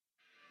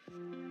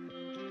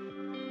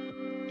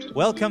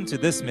Welcome to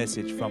this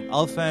message from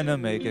Alpha and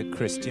Omega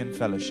Christian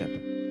Fellowship.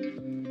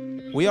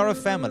 We are a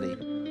family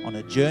on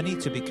a journey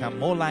to become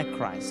more like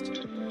Christ,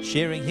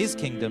 sharing His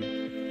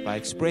kingdom by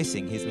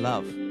expressing His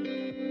love.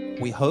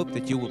 We hope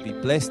that you will be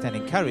blessed and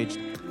encouraged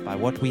by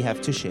what we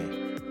have to share.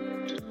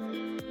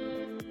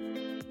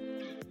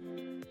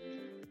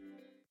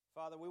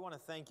 Father, we want to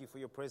thank you for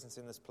your presence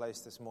in this place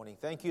this morning.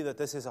 Thank you that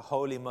this is a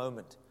holy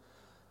moment,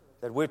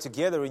 that we're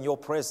together in your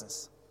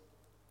presence.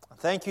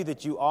 Thank you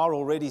that you are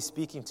already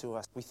speaking to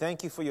us. We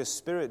thank you for your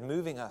Spirit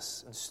moving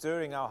us and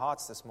stirring our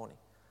hearts this morning.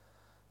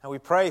 And we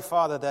pray,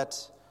 Father, that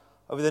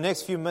over the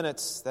next few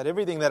minutes, that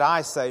everything that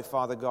I say,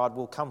 Father God,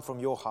 will come from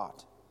your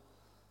heart.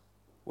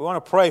 We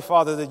want to pray,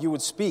 Father, that you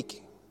would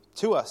speak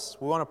to us.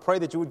 We want to pray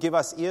that you would give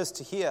us ears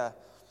to hear,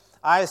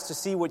 eyes to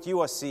see what you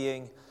are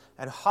seeing,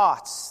 and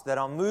hearts that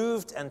are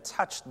moved and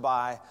touched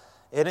by,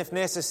 and if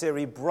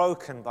necessary,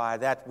 broken by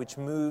that which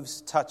moves,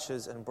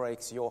 touches, and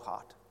breaks your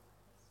heart.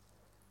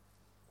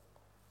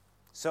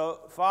 So,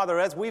 Father,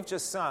 as we've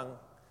just sung,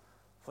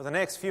 for the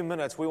next few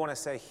minutes, we want to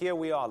say, here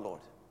we are, Lord.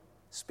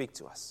 Speak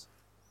to us.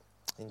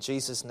 In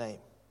Jesus' name,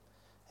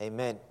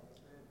 amen.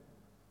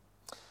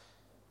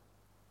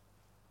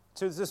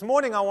 So this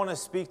morning, I want to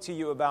speak to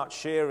you about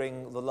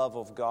sharing the love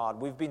of God.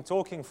 We've been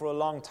talking for a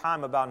long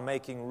time about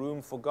making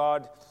room for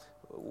God.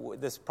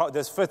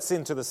 This fits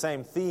into the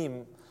same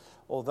theme,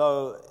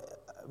 although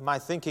my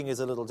thinking is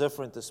a little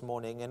different this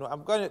morning. And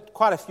I'm going to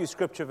quite a few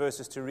scripture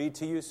verses to read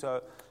to you,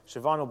 so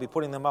Siobhan will be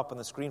putting them up on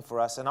the screen for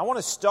us. And I want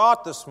to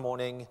start this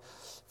morning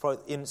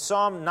in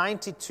Psalm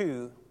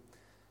 92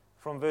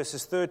 from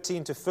verses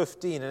 13 to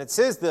 15. And it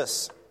says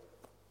this: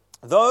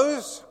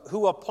 "Those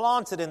who are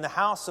planted in the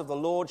house of the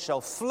Lord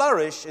shall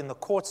flourish in the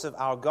courts of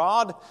our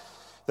God.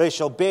 They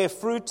shall bear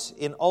fruit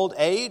in old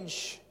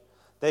age.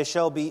 They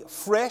shall be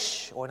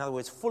fresh," or in other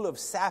words, full of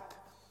sap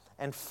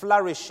and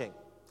flourishing.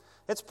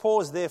 Let's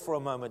pause there for a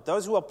moment.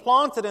 Those who are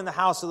planted in the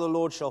house of the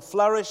Lord shall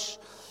flourish.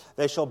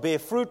 They shall bear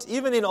fruit.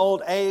 Even in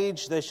old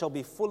age, they shall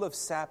be full of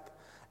sap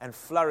and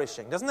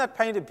flourishing. Doesn't that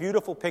paint a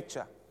beautiful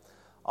picture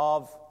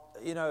of,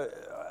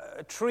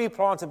 a tree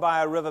planted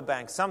by a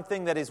riverbank,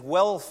 something that is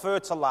well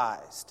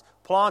fertilized,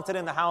 planted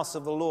in the house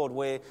of the Lord,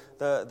 where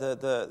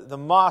the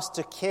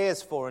master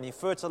cares for, and he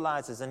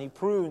fertilizes and he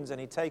prunes and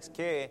he takes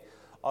care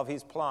of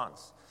his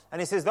plants. And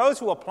he says, those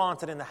who are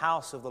planted in the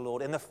house of the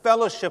Lord, in the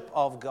fellowship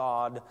of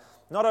God,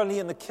 not only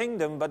in the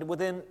kingdom, but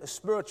within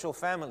spiritual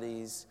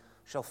families,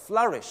 shall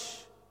flourish.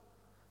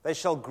 They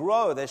shall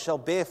grow. They shall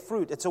bear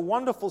fruit. It's a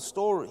wonderful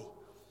story.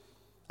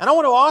 And I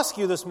want to ask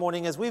you this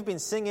morning, as we've been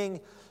singing,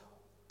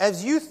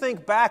 as you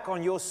think back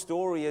on your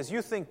story, as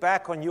you think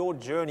back on your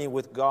journey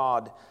with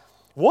God,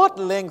 what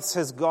lengths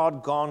has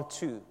God gone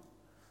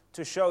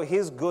to show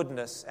His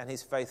goodness and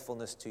His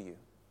faithfulness to you?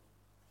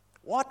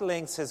 What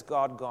lengths has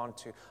God gone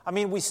to? I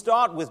mean, we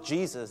start with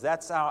Jesus.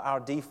 That's our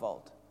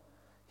default.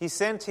 He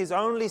sent His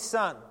only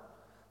Son,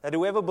 that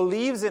whoever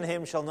believes in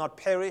Him shall not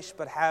perish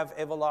but have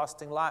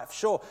everlasting life.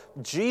 Sure,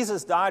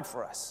 Jesus died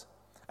for us,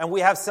 and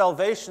we have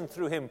salvation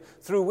through Him,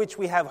 through which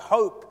we have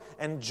hope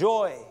and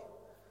joy,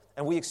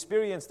 and we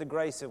experience the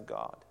grace of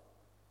God.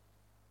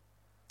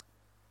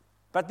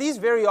 But these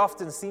very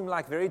often seem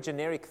like very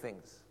generic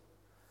things.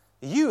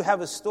 You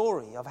have a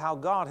story of how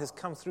God has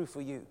come through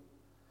for you,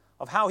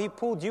 of how He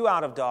pulled you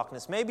out of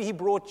darkness. Maybe He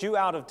brought you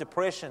out of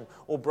depression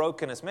or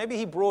brokenness. Maybe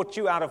He brought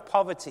you out of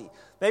poverty.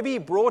 Maybe He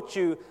brought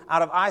you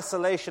out of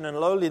isolation and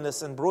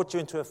loneliness and brought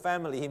you into a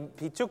family.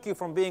 He took you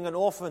from being an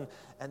orphan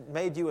and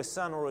made you a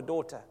son or a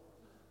daughter.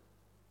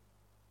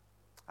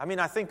 I mean,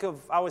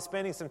 I was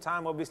spending some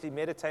time obviously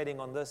meditating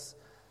on this.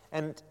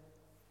 And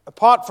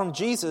apart from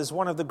Jesus,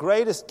 one of the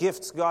greatest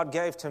gifts God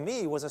gave to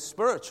me was a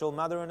spiritual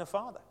mother and a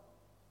father.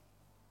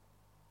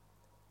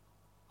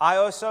 I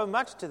owe so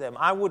much to them.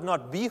 I would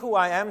not be who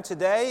I am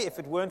today if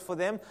it weren't for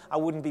them. I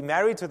wouldn't be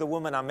married to the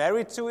woman I'm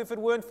married to if it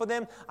weren't for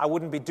them. I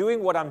wouldn't be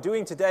doing what I'm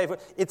doing today.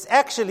 It's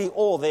actually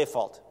all their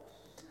fault.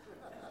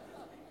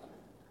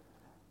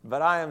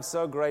 But I am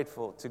so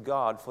grateful to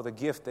God for the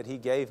gift that He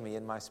gave me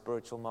in my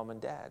spiritual mom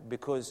and dad,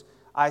 because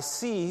I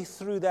see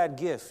through that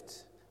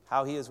gift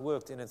how He has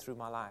worked in and through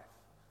my life.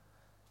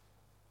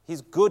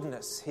 His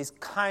goodness, His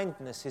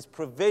kindness, His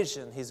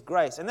provision, His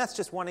grace. And that's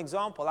just one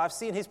example. I've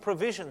seen His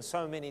provision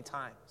so many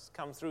times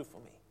come through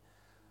for me.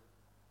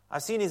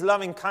 I've seen His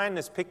loving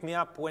kindness pick me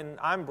up when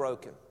I'm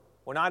broken,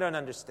 when I don't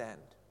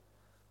understand.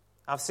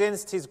 I've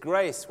sensed His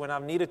grace when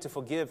I've needed to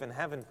forgive and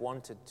haven't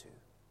wanted to.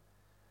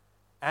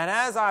 And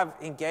as I've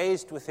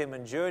engaged with Him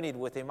and journeyed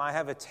with Him, I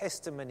have a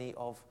testimony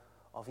of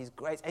His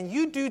grace. And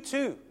you do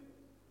too.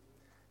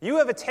 You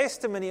have a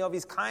testimony of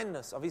His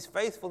kindness, of His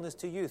faithfulness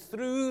to you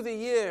through the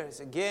years,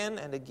 again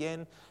and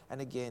again and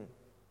again.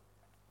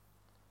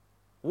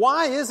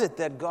 Why is it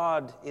that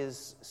God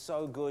is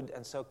so good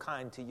and so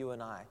kind to you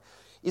and I?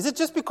 Is it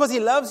just because He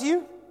loves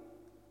you?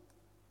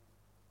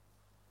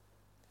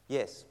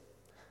 Yes.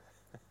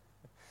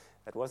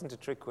 That wasn't a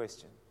trick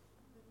question.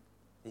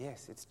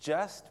 Yes, it's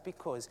just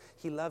because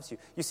He loves you.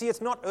 You see,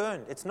 it's not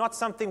earned. It's not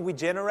something we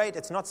generate.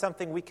 It's not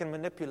something we can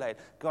manipulate.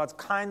 God's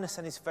kindness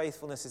and His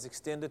faithfulness is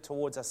extended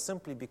towards us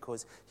simply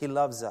because He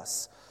loves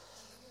us.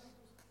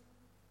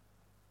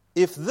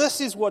 If this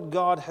is what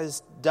God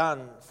has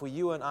done for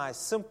you and I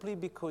simply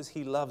because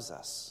He loves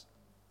us,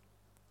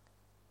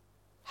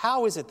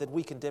 how is it that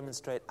we can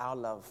demonstrate our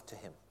love to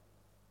Him?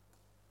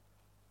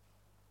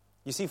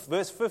 You see,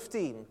 verse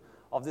 15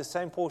 of this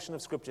same portion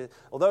of Scripture,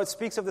 although it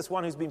speaks of this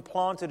one who's been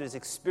planted, has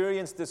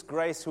experienced this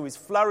grace, who is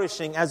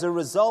flourishing as a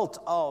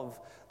result of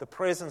the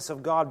presence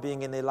of God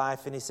being in their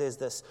life, and he says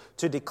this,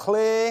 to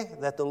declare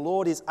that the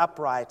Lord is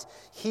upright,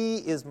 He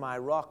is my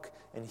rock,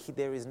 and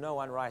there is no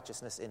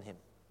unrighteousness in Him.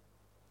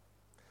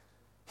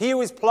 He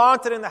who is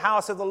planted in the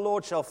house of the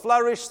Lord shall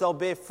flourish, shall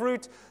bear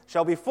fruit,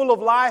 shall be full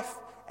of life,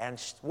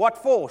 and what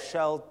for?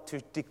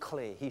 To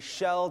declare. He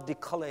shall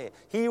declare.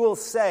 He will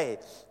say,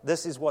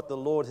 this is what the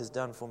Lord has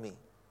done for me.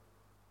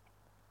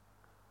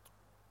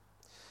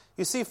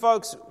 You see,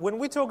 folks, when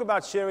we talk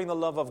about sharing the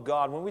love of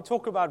God, when we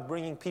talk about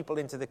bringing people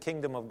into the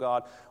kingdom of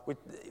God,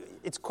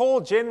 it's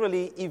called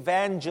generally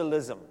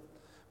evangelism.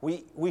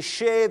 We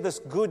share this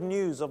good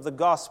news of the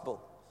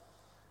gospel,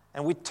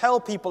 and we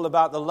tell people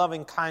about the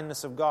loving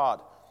kindness of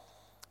God.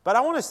 But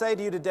I want to say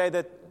to you today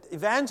that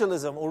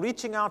evangelism, or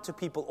reaching out to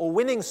people, or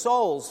winning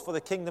souls for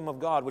the kingdom of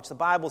God, which the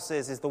Bible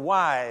says is the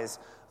wise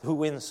who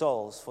win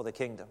souls for the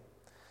kingdom,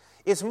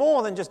 it's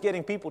more than just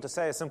getting people to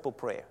say a simple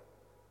prayer.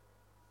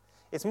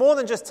 It's more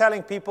than just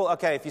telling people,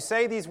 okay, if you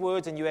say these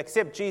words and you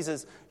accept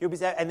Jesus, you'll be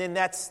saved, and then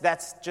that's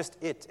just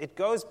it. It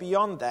goes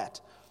beyond that.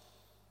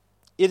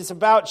 It is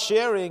about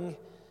sharing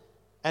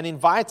and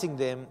inviting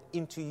them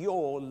into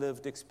your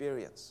lived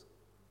experience.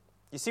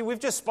 You see, we've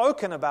just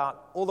spoken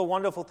about all the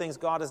wonderful things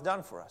God has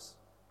done for us.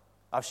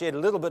 I've shared a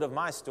little bit of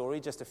my story,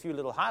 just a few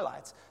little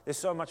highlights. There's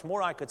so much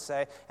more I could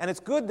say, and it's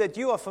good that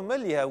you are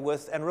familiar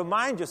with and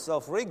remind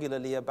yourself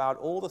regularly about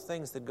all the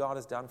things that God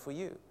has done for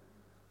you.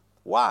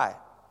 Why?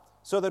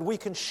 So that we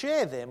can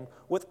share them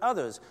with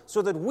others,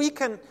 so that we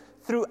can,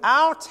 through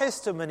our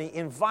testimony,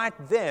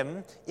 invite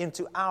them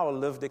into our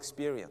lived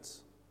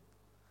experience.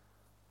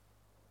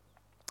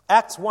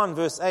 Acts 1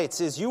 verse 8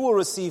 says, you will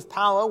receive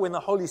power when the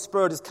Holy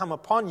Spirit has come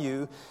upon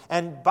you,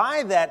 and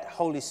by that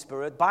Holy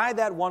Spirit, by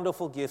that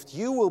wonderful gift,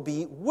 you will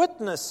be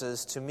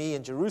witnesses to me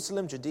in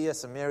Jerusalem, Judea,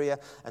 Samaria,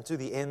 and to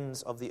the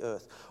ends of the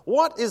earth.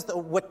 What is the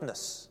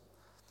witness?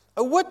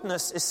 A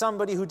witness is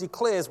somebody who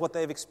declares what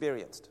they've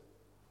experienced.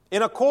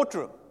 In a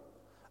courtroom,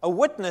 a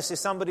witness is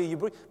somebody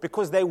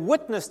because they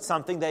witnessed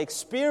something, they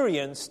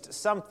experienced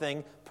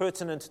something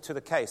pertinent to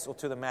the case or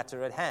to the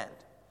matter at hand.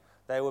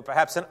 They were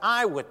perhaps an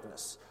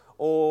eyewitness,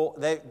 or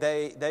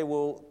they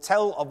will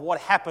tell of what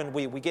happened.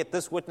 We get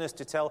this witness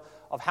to tell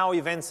of how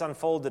events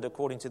unfolded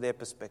according to their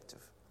perspective.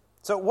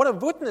 So what a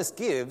witness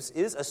gives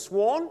is a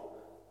sworn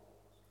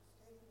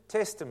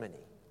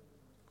testimony.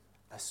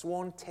 A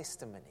sworn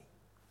testimony.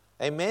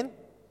 Amen?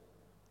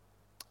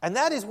 And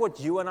that is what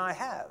you and I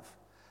have.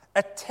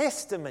 A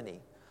testimony.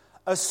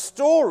 A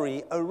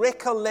story, a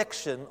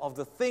recollection of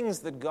the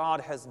things that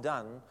God has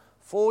done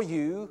for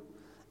you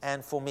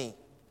and for me.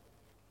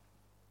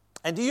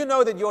 And do you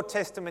know that your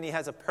testimony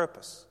has a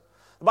purpose?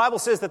 The Bible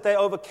says that they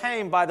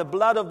overcame by the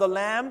blood of the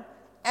Lamb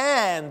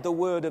and the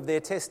word of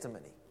their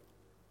testimony.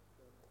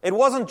 It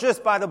wasn't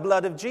just by the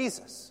blood of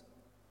Jesus.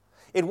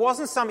 It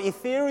wasn't some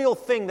ethereal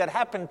thing that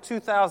happened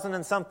 2,000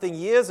 and something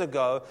years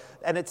ago,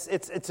 and it's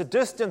a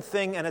distant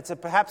thing, and it's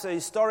perhaps a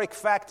historic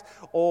fact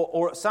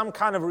or some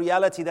kind of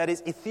reality that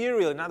is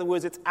ethereal. In other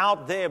words, it's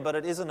out there, but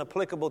it isn't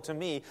applicable to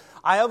me.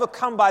 I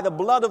overcome by the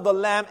blood of the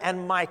Lamb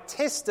and my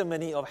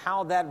testimony of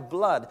how that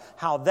blood,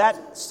 how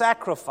that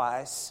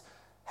sacrifice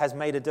has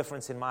made a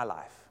difference in my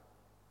life.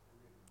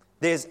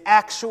 There's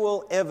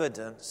actual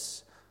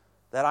evidence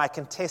that I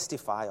can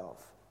testify of.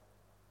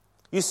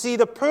 You see,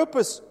 the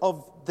purpose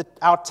of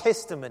our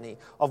testimony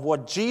of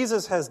what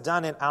Jesus has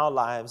done in our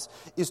lives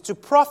is to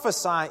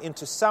prophesy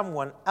into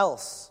someone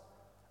else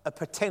a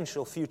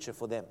potential future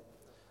for them.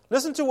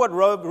 Listen to what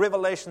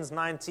Revelations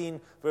 19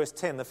 verse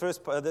 10,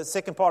 the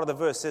second part of the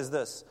verse says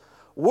this.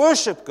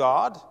 Worship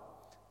God.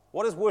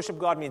 What does worship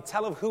God mean?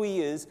 Tell of who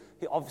He is,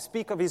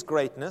 speak of His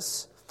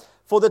greatness.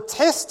 For the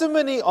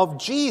testimony of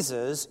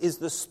Jesus is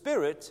the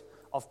spirit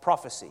of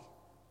prophecy.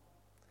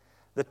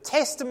 The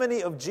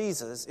testimony of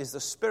Jesus is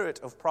the spirit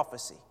of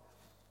prophecy.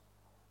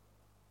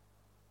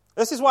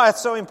 This is why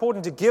it's so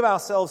important to give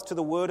ourselves to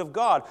the Word of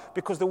God,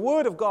 because the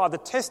Word of God, the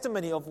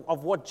testimony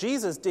of what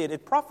Jesus did,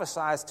 it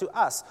prophesies to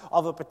us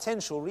of a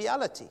potential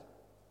reality.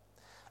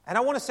 And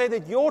I want to say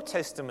that your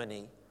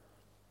testimony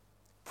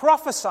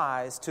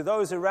prophesies to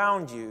those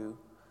around you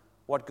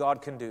what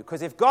God can do.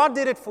 Because if God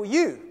did it for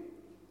you,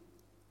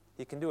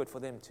 He can do it for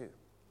them too.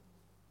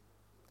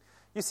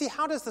 You see,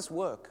 how does this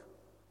work?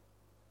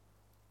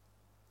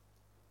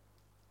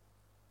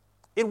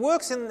 It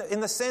works in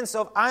the sense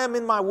of I am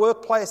in my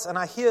workplace and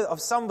I hear of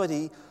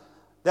somebody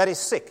that is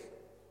sick,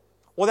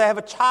 or they have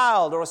a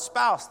child or a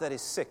spouse that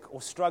is sick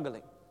or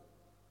struggling.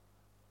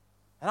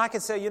 And I can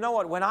say, you know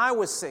what, when I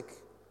was sick,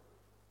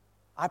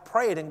 I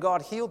prayed and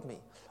God healed me.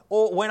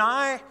 Or when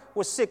I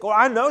was sick, or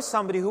I know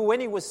somebody who, when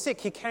he was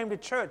sick, he came to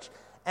church,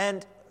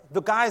 and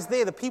the guys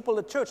there, the people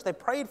at church, they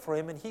prayed for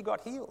him and he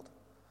got healed.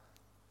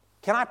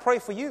 Can I pray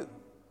for you?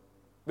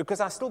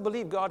 Because I still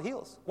believe God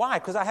heals. Why?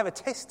 Because I have a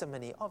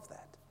testimony of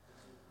that.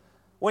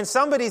 When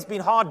somebody's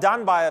been hard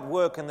done by at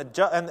work and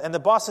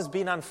the boss has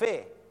been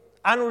unfair,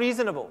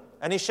 unreasonable,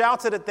 and he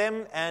shouted at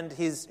them and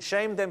he's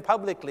shamed them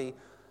publicly,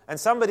 and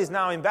somebody's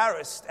now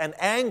embarrassed and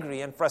angry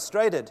and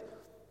frustrated,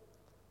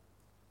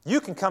 you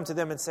can come to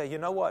them and say, you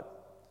know what?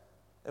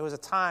 There was a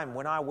time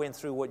when I went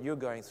through what you're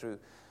going through,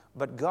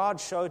 but God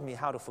showed me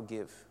how to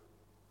forgive.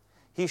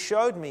 He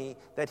showed me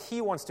that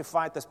He wants to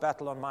fight this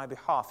battle on my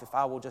behalf if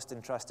I will just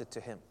entrust it to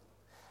Him.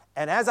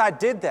 And as I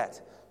did that,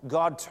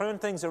 God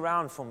turned things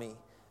around for me.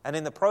 And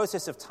in the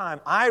process of time,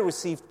 I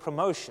received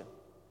promotion.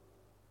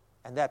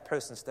 And that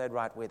person stayed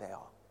right where they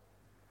are.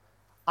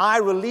 I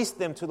released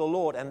them to the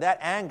Lord, and that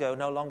anger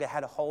no longer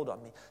had a hold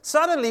on me.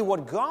 Suddenly,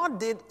 what God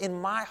did in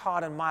my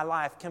heart and my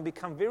life can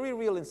become very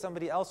real in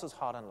somebody else's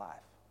heart and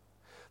life.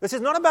 This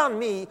is not about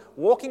me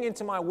walking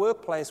into my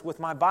workplace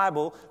with my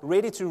Bible,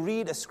 ready to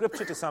read a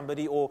scripture to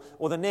somebody, or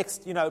the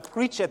next,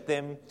 preach at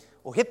them,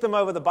 or hit them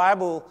over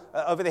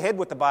the head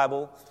with the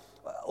Bible.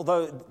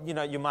 Although,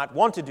 you might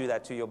want to do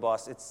that to your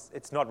boss,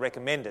 it's not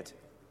recommended.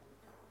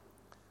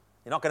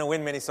 You're not going to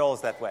win many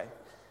souls that way.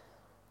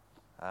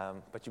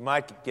 But you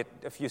might get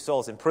a few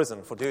souls in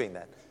prison for doing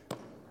that.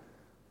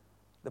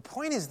 The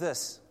point is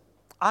this.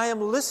 I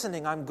am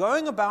listening. I'm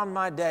going about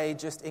my day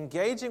just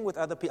engaging with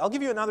other people. I'll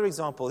give you another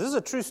example. This is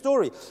a true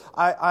story.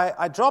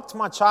 I dropped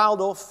my child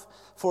off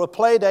for a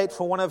play date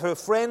for one of her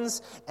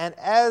friends, and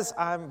as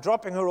I'm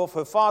dropping her off,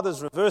 her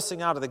father's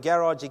reversing out of the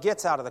garage. He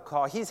gets out of the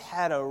car. He's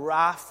had a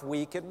rough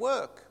week at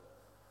work.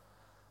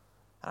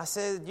 And I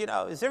said,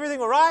 is everything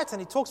all right? And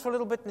he talks for a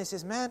little bit, and he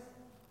says, man,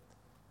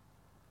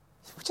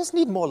 we just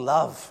need more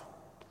love.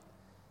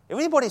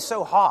 Everybody's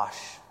so harsh.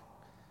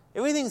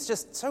 Everything's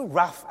just so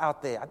rough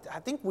out there. I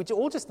think we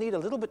all just need a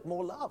little bit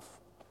more love.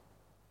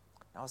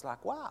 And I was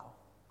like, wow,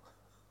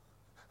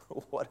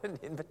 what an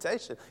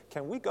invitation.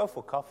 Can we go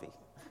for coffee?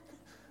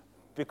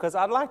 Because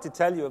I'd like to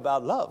tell you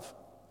about love.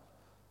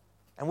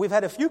 And we've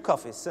had a few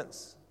coffees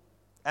since.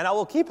 And I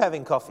will keep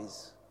having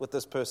coffees with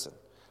this person.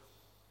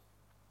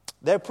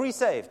 They're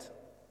pre-saved.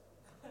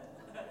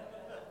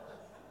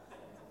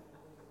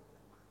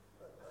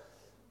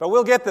 But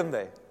we'll get them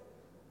there.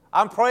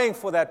 I'm praying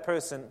for that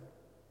person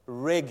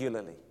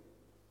regularly.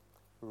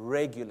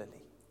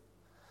 Regularly.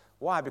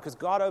 Why? Because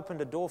God opened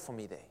a door for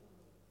me there.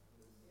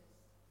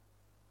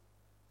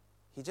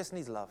 He just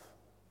needs love.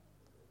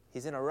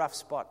 He's in a rough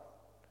spot.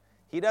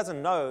 He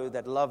doesn't know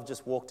that love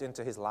just walked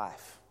into his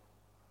life.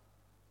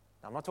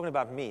 Now, I'm not talking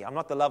about me. I'm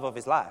not the love of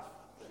his life.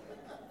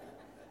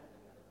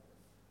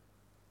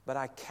 But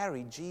I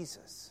carry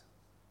Jesus.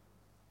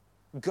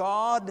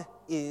 God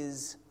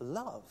is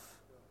love.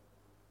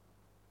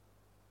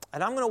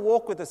 And I'm going to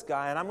walk with this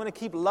guy, and I'm going to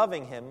keep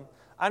loving him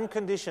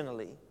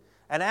unconditionally.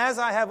 And as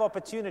I have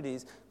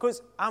opportunities,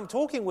 because I'm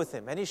talking with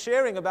him, and he's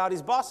sharing about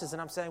his bosses,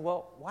 and I'm saying,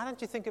 well, why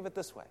don't you think of it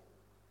this way?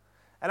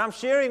 And I'm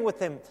sharing with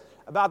him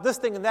about this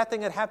thing and that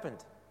thing that happened.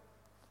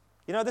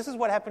 This is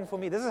what happened for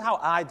me. This is how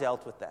I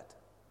dealt with that.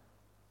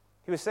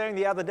 He was saying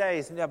the other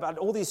day about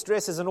all these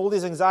stresses and all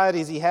these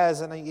anxieties he has,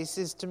 and he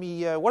says to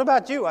me, what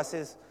about you? I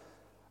says,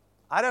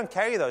 I don't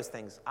carry those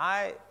things.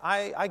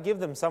 I give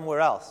them somewhere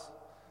else.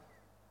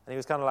 And he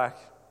was kind of like,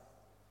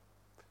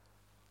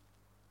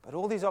 but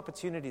all these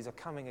opportunities are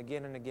coming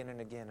again and again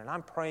and again. And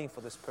I'm praying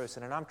for this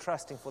person, and I'm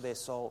trusting for their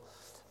soul.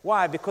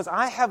 Why? Because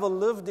I have a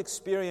lived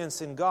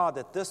experience in God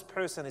that this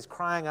person is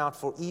crying out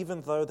for,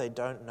 even though they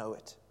don't know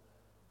it.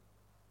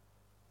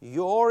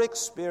 Your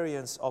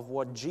experience of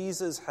what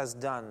Jesus has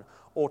done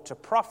ought to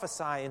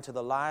prophesy into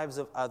the lives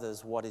of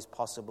others what is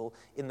possible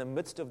in the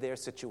midst of their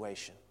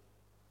situation.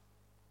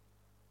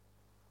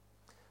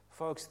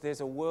 Folks, there's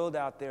a world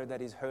out there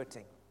that is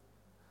hurting.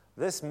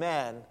 This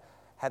man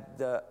had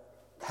the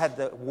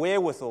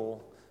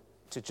wherewithal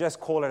to just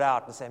call it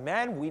out and say,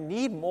 man, we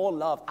need more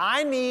love.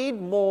 I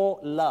need more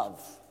love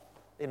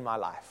in my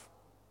life.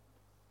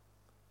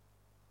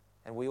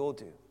 And we all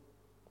do.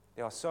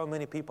 There are so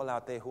many people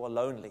out there who are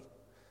lonely,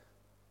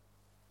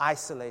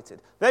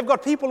 isolated. They've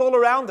got people all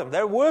around them.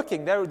 They're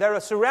working. They're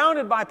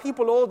surrounded by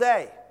people all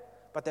day,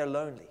 but they're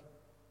lonely.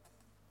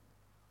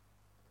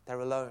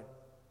 They're alone.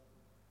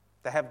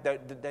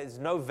 There's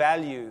no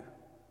value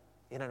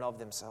in and of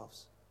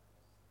themselves.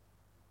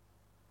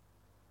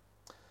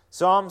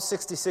 Psalm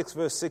 66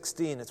 verse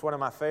 16, it's one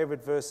of my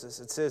favorite verses.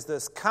 It says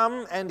this,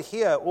 come and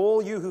hear,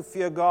 all you who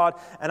fear God,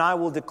 and I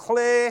will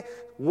declare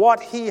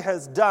what He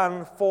has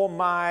done for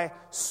my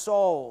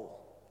soul.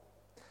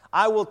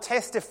 I will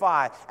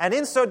testify, and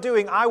in so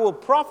doing, I will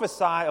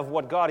prophesy of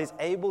what God is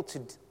able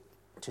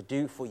to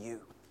do for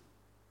you.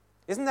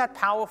 Isn't that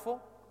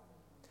powerful?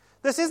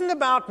 This isn't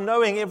about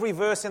knowing every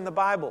verse in the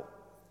Bible.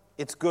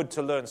 It's good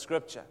to learn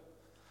Scripture.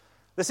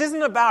 This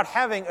isn't about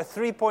having a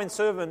 3-point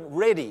sermon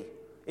ready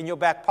in your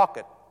back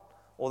pocket,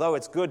 although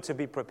it's good to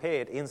be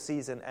prepared in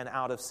season and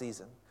out of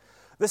season.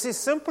 This is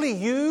simply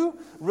you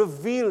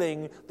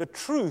revealing the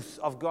truth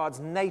of God's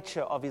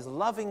nature, of His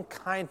loving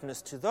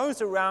kindness to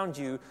those around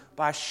you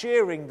by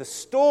sharing the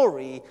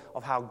story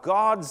of how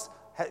God's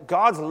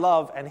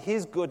love and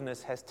His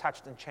goodness has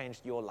touched and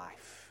changed your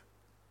life.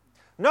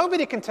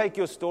 Nobody can take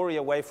your story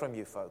away from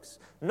you, folks.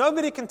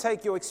 Nobody can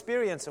take your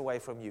experience away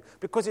from you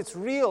because it's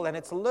real and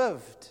it's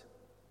lived.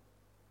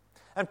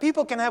 And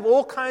people can have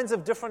all kinds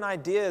of different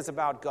ideas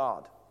about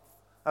God.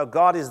 Oh,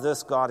 God is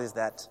this, God is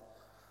that.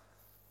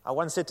 I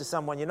once said to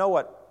someone, you know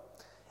what?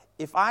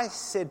 If I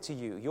said to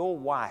you, your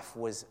wife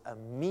was a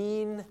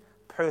mean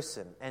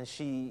person and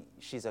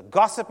she's a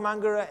gossip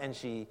monger and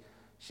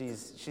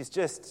she's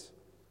just,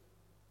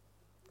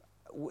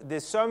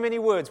 there's so many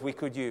words we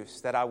could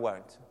use that I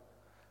won't.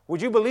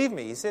 Would you believe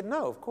me? He said,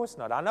 no, of course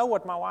not. I know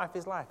what my wife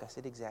is like. I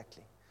said,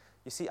 exactly.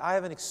 You see, I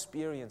have an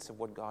experience of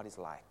what God is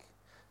like.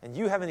 And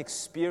you have an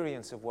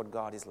experience of what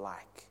God is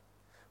like,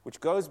 which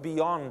goes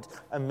beyond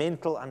a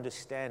mental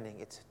understanding.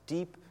 It's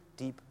deep,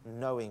 deep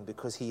knowing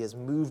because He has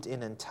moved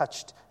in and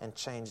touched and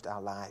changed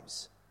our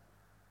lives.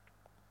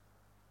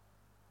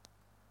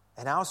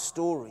 And our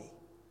story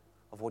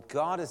of what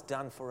God has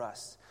done for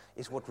us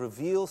is what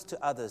reveals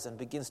to others and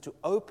begins to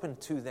open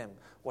to them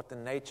what the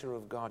nature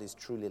of God is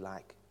truly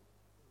like.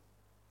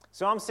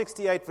 Psalm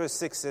 68 verse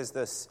 6 says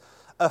this,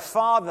 "A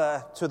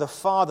father to the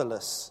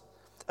fatherless,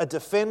 a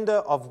defender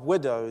of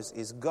widows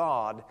is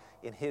God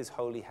in His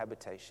holy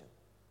habitation."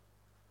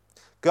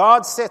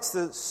 God sets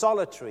the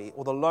solitary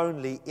or the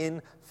lonely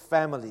in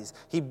families.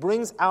 He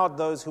brings out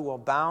those who are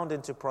bound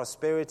into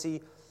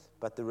prosperity,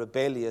 but the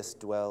rebellious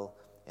dwell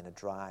in a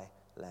dry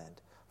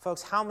land.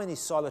 Folks, how many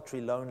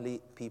solitary,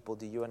 lonely people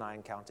do you and I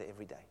encounter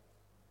every day?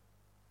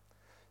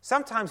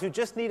 Sometimes you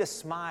just need a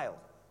smile.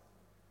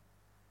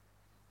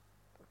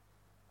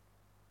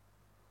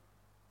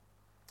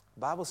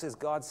 The Bible says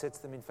God sets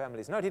them in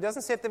families. No, He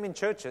doesn't set them in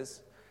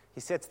churches.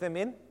 He sets them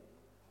in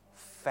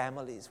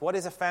families. What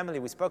is a family?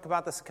 We spoke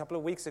about this a couple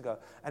of weeks ago.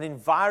 An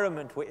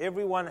environment where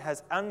everyone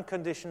has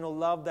unconditional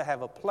love. They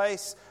have a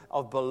place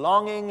of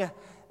belonging.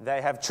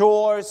 They have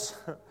chores.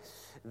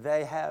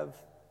 They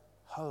have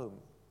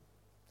home.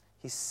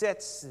 He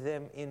sets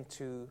them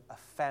into a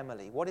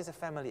family. What is a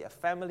family? A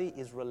family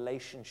is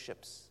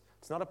relationships.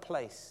 It's not a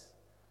place.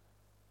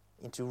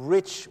 Into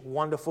rich,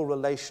 wonderful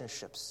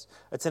relationships.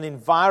 It's an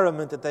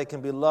environment that they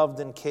can be loved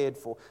and cared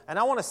for. And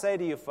I want to say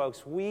to you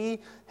folks,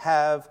 we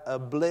have a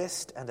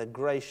blessed and a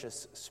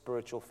gracious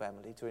spiritual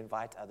family to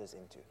invite others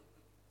into.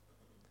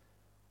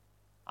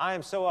 I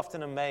am so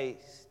often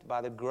amazed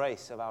by the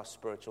grace of our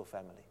spiritual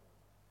family.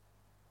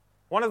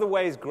 One of the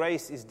ways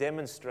grace is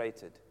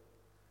demonstrated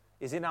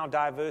is in our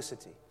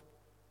diversity.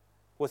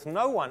 With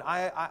no one,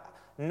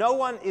 no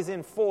one is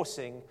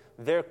enforcing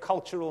their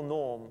cultural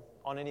norm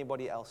on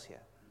anybody else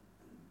here.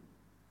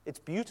 It's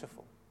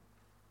beautiful.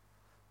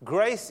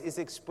 Grace is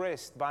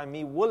expressed by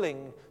me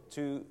willing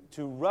to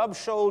rub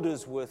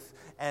shoulders with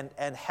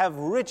and have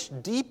rich,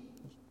 deep,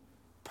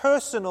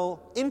 personal,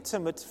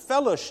 intimate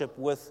fellowship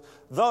with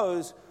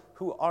those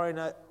who are in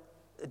a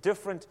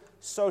different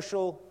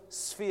social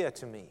sphere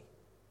to me,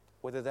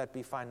 whether that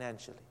be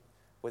financially,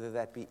 whether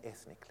that be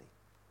ethnically.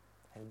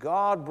 And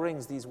God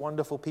brings these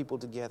wonderful people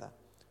together.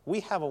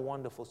 We have a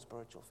wonderful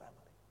spiritual family.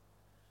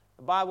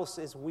 The Bible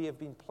says we have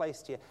been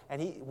placed here,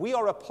 and we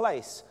are a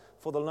place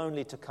for the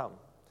lonely to come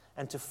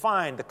and to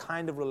find the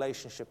kind of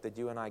relationship that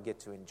you and I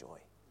get to enjoy.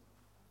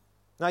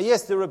 Now,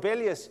 yes, the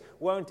rebellious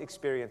won't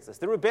experience this.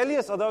 The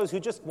rebellious are those who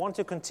just want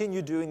to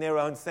continue doing their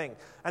own thing.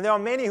 And there are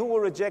many who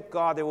will reject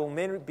God. There will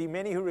be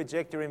many who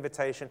reject your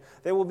invitation.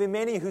 There will be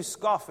many who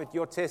scoff at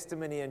your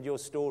testimony and your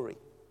story.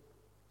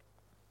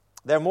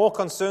 They're more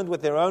concerned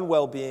with their own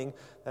well-being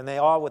than they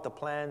are with the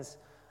plans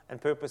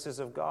and purposes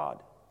of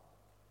God.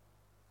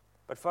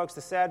 But folks,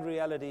 the sad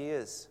reality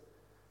is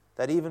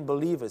that even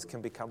believers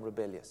can become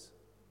rebellious.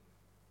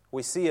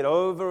 We see it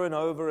over and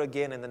over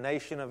again in the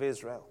nation of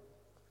Israel.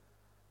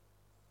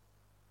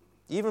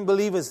 Even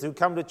believers who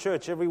come to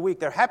church every week,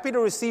 they're happy to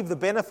receive the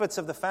benefits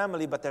of the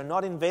family, but they're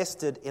not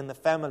invested in the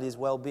family's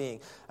well-being.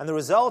 And the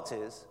result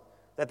is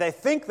that they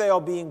think they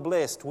are being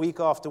blessed week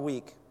after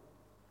week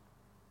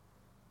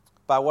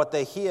by what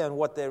they hear and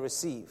what they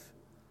receive.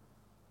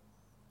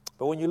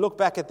 But when you look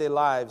back at their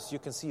lives, you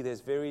can see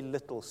there's very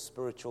little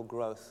spiritual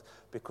growth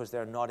because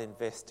they're not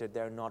invested,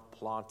 they're not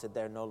planted,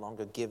 they're no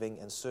longer giving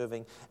and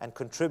serving and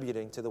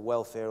contributing to the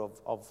welfare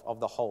of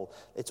the whole.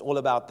 It's all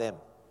about them.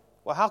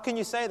 Well, how can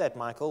you say that,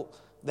 Michael?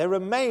 They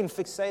remain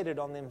fixated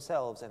on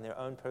themselves and their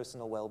own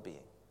personal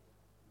well-being,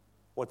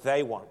 what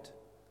they want.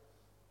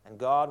 And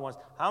God wants.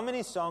 How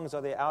many songs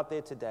are there out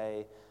there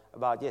today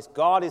about, yes,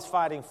 God is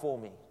fighting for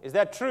me? Is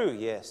that true?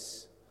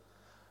 Yes.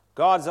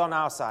 God's on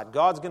our side.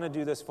 God's going to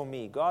do this for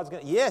me.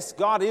 Yes,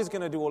 God is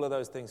going to do all of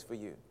those things for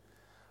you.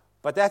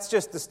 But that's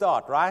just the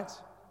start, right?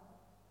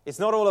 It's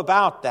not all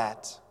about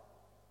that.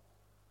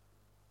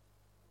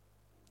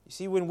 You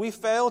see, when we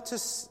fail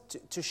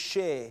to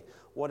share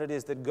what it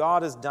is that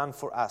God has done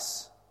for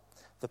us,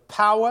 the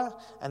power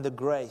and the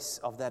grace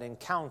of that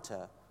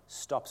encounter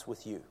stops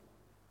with you.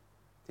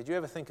 Did you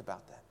ever think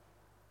about that?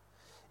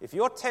 if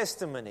your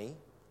testimony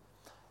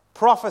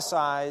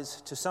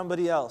prophesies to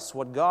somebody else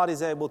what God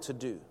is able to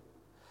do,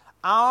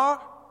 our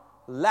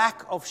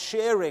lack of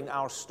sharing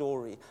our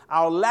story,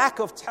 our lack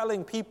of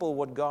telling people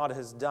what God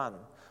has done,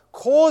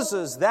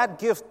 causes that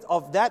gift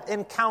of that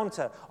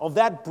encounter, of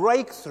that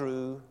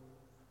breakthrough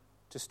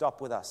to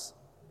stop with us.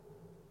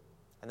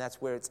 And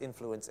that's where its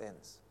influence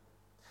ends.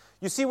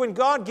 You see, when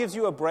God gives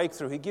you a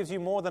breakthrough, He gives you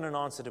more than an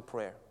answer to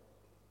prayer.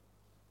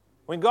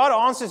 When God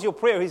answers your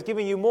prayer, He's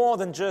giving you more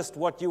than just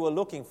what you were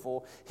looking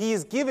for. He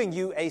is giving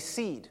you a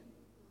seed.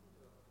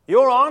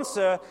 Your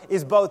answer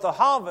is both a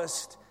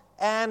harvest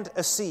and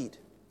a seed.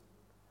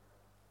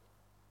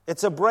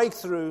 It's a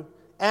breakthrough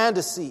and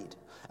a seed.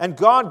 And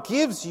God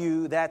gives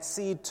you that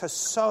seed to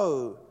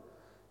sow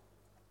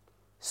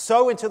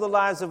into the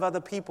lives of other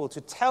people, to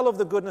tell of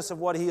the goodness of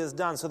what He has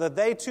done, so that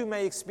they too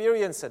may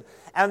experience it.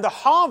 And the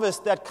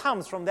harvest that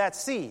comes from that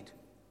seed,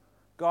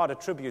 God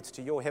attributes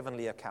to your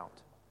heavenly account.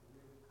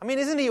 I mean,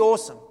 isn't He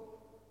awesome?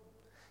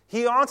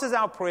 He answers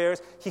our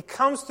prayers, He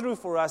comes through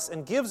for us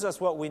and gives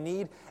us what we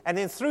need, and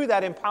then through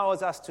that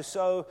empowers us to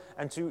sow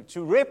and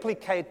to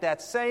replicate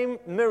that same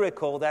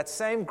miracle, that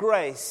same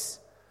grace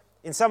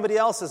in somebody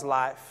else's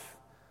life,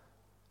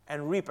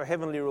 and reap a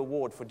heavenly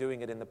reward for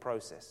doing it in the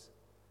process.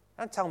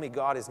 Don't tell me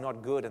God is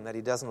not good and that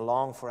He doesn't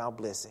long for our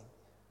blessing.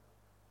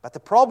 But the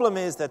problem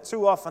is that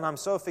too often I'm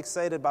so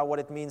fixated by what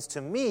it means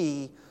to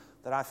me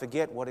that I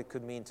forget what it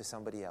could mean to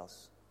somebody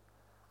else.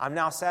 I'm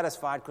now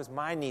satisfied because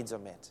my needs are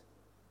met.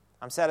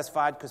 I'm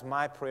satisfied because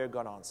my prayer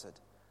got answered.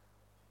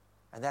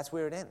 And that's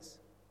where it ends.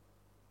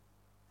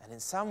 And in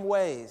some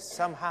ways,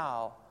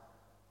 somehow,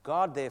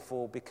 God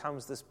therefore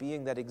becomes this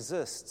being that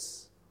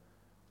exists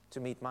to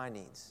meet my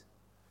needs,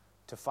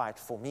 to fight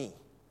for me,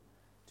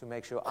 to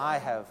make sure I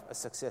have a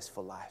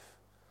successful life.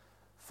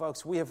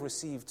 Folks, we have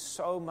received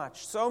so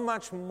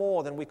much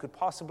more than we could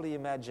possibly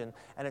imagine,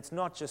 and it's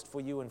not just for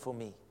you and for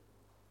me.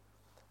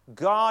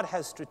 God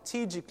has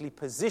strategically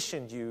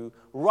positioned you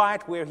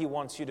right where He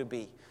wants you to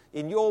be,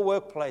 in your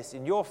workplace,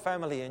 in your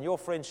family, in your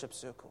friendship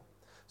circle,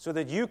 so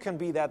that you can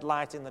be that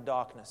light in the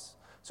darkness,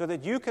 so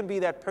that you can be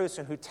that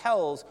person who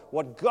tells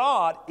what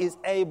God is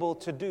able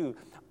to do,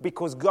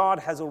 because God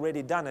has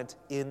already done it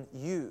in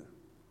you.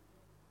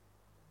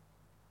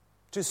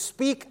 To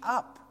speak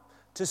up,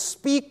 to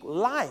speak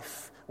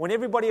life when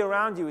everybody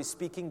around you is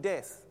speaking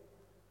death.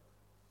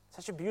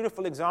 Such a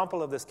beautiful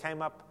example of this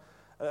came up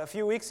a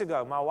few weeks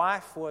ago. My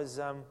wife was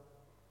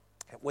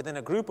within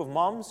a group of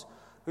moms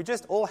who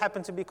just all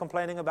happened to be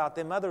complaining about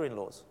their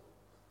mother-in-laws.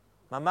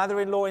 My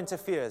mother-in-law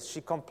interferes.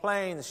 She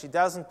complains. She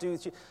doesn't do...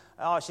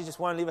 She just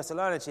won't leave us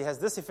alone. And she has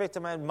this effect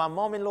on my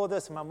mom-in-law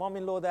this, and my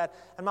mom-in-law that.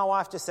 And my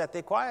wife just sat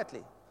there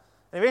quietly.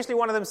 And eventually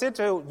one of them said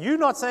to her, "You're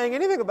not saying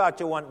anything about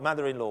your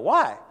mother-in-law.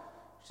 Why?"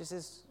 She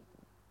says,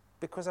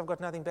 "Because I've got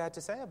nothing bad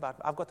to say about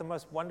her. I've got the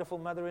most wonderful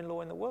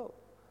mother-in-law in the world.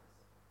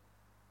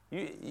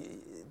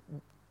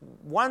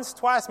 Once,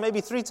 twice,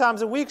 maybe 3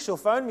 times a week, she'll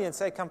phone me and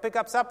say, 'Come pick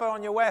up supper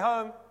on your way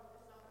home.'"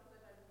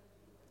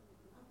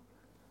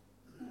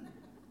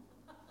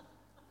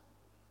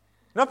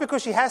 Not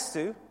because she has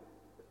to,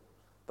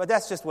 but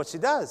that's just what she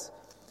does.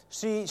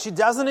 She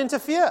doesn't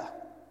interfere.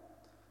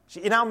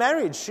 In our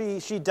marriage,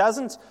 she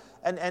doesn't,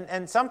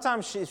 and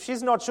sometimes if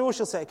she's not sure,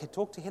 she'll say, "Okay,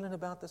 talk to Helen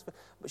about this." But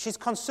she's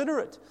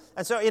considerate.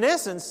 And so in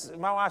essence,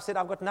 my wife said,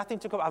 "I've got nothing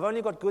to I've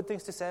only got good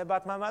things to say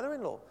about my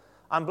mother-in-law.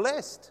 I'm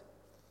blessed."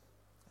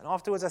 And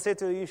afterwards I said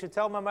to her, "You should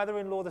tell my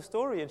mother-in-law the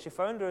story." And she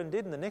phoned her and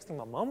did. And the next thing,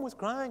 my mom was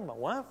crying, my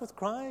wife was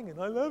crying, and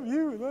 "I love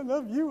you, and I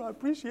love you, I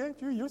appreciate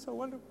you, you're so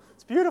wonderful."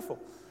 It's beautiful.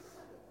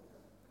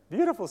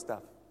 Beautiful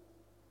stuff.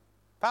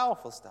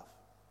 Powerful stuff.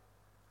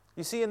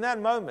 You see, in that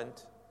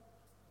moment,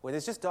 where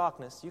there's just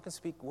darkness, you can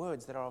speak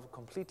words that are of a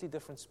completely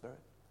different spirit.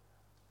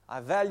 I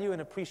value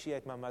and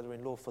appreciate my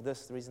mother-in-law for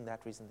this reason,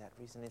 that reason, that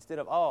reason. Instead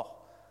of,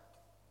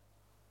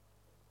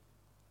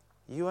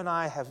 you and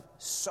I have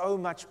so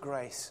much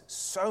grace,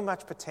 so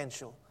much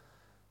potential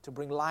to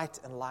bring light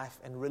and life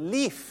and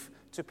relief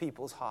to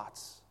people's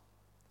hearts.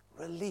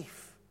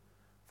 Relief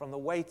from the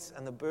weight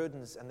and the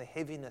burdens and the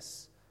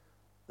heaviness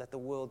that the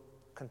world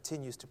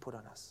continues to put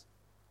on us.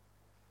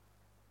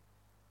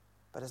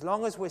 But as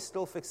long as we're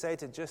still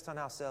fixated just on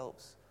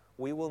ourselves,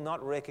 we will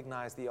not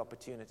recognize the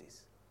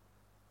opportunities,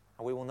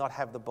 and we will not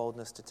have the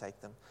boldness to take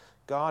them.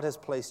 God has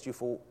placed you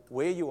for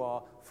where you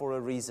are for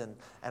a reason.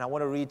 And I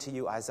want to read to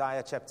you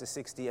Isaiah chapter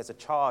 60 as a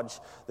charge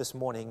this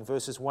morning,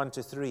 verses 1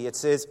 to 3. It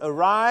says,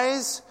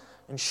 "Arise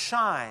and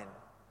shine.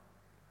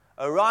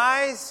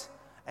 Arise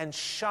and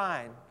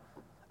shine."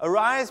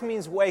 Arise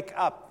means wake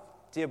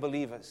up, dear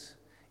believers.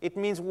 It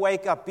means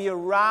wake up. Be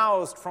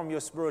aroused from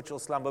your spiritual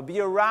slumber. Be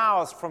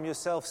aroused from your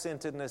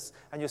self-centeredness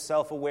and your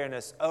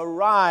self-awareness.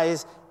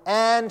 Arise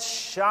and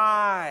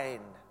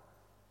shine.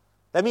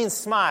 That means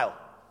smile.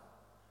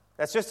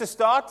 That's just a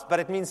start, but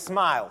it means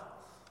smile.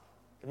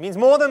 It means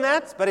more than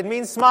that, but it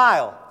means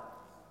smile.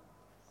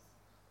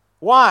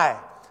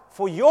 Why?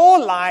 For your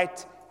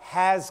light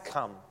has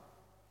come,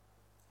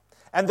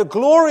 and the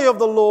glory of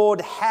the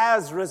Lord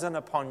has risen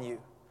upon you.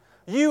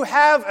 You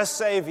have a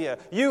Savior.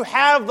 You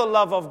have the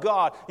love of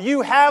God.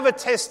 You have a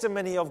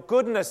testimony of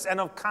goodness and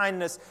of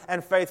kindness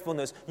and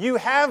faithfulness. You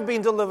have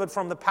been delivered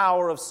from the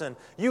power of sin.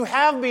 You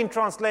have been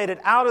translated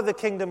out of the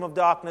kingdom of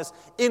darkness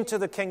into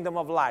the kingdom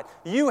of light.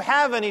 You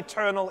have an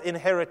eternal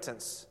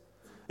inheritance.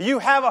 You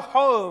have a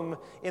home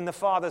in the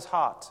Father's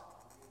heart.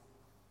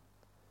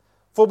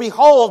 For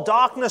behold,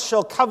 darkness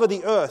shall cover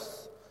the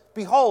earth.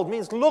 Behold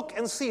means look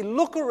and see.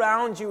 Look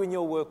around you in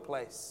your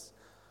workplace.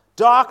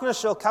 Darkness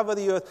shall cover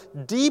the earth.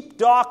 Deep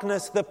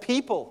darkness, the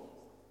people.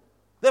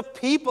 The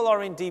people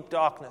are in deep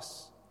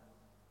darkness.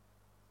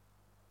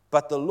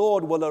 But the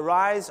Lord will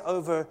arise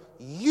over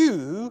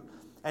you,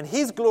 and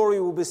His glory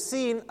will be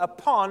seen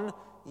upon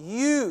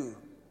you.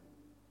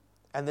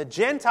 And the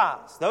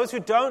Gentiles, those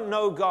who don't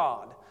know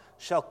God,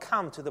 shall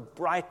come to the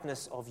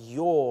brightness of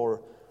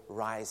your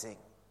rising.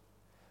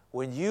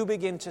 When you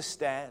begin to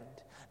stand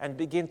and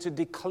begin to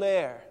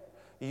declare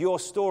your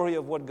story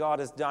of what God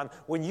has done,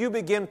 when you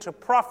begin to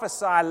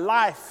prophesy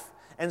life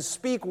and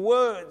speak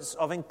words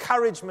of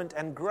encouragement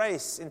and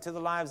grace into the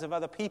lives of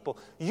other people,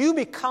 you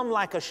become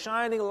like a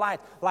shining light,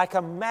 like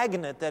a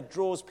magnet that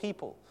draws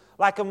people,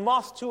 like a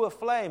moth to a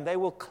flame. They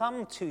will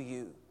come to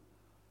you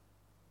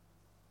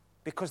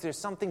because there's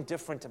something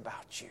different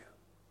about you.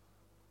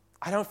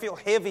 I don't feel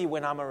heavy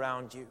when I'm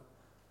around you.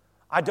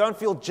 I don't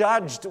feel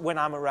judged when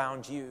I'm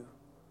around you.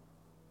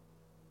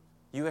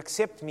 You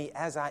accept me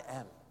as I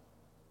am.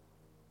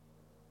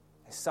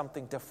 There's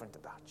something different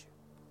about you.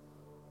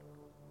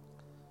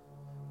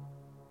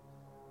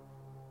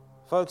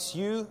 Folks,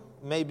 you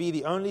may be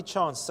the only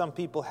chance some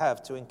people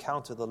have to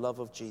encounter the love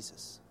of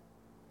Jesus.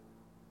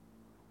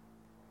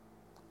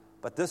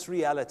 But this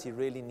reality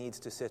really needs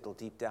to settle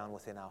deep down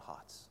within our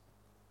hearts.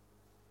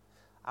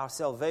 Our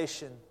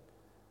salvation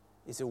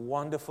is a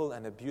wonderful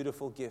and a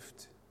beautiful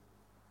gift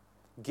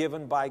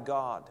given by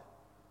God,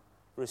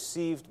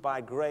 received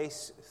by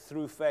grace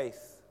through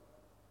faith.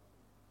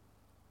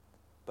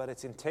 But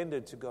it's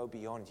intended to go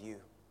beyond you.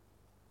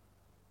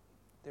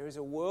 There is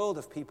a world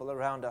of people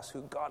around us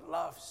who God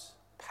loves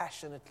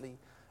passionately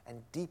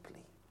and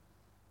deeply.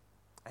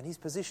 And He's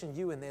positioned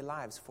you in their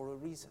lives for a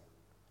reason.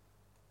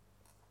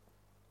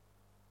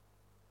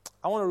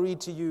 I want to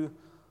read to you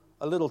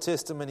a little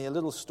testimony, a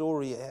little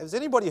story. Has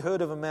anybody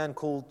heard of a man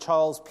called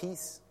Charles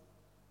Peace?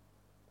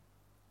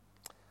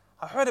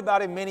 I heard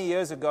about him many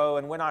years ago,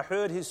 and when I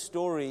heard his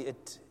story,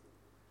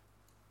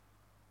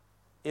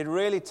 it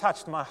really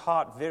touched my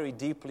heart very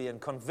deeply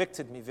and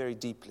convicted me very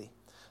deeply.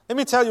 Let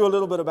me tell you a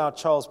little bit about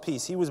Charles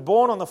Peace. He was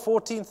born on the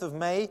 14th of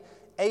May,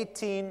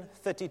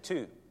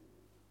 1832.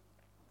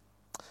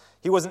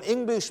 He was an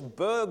English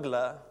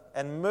burglar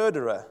and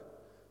murderer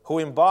who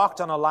embarked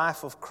on a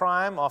life of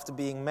crime after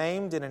being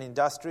maimed in an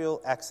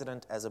industrial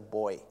accident as a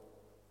boy.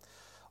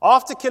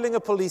 After killing a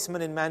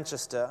policeman in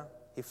Manchester,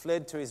 he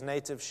fled to his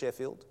native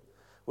Sheffield,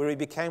 where he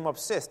became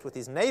obsessed with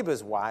his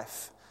neighbor's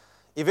wife,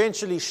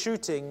 eventually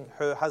shooting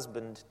her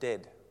husband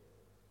dead.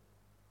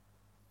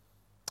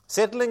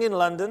 Settling in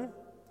London,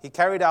 he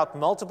carried out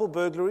multiple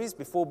burglaries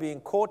before being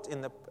caught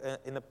in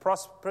the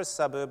prosperous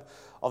suburb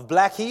of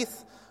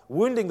Blackheath,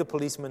 wounding the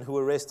policeman who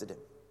arrested him.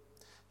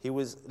 He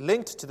was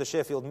linked to the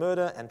Sheffield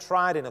murder and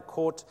tried in a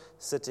court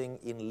sitting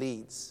in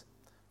Leeds.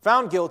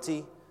 Found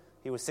guilty,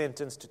 he was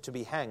sentenced to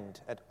be hanged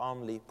at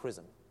Armley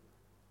Prison.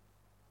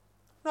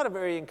 Not a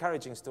very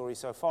encouraging story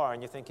so far,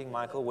 and you're thinking,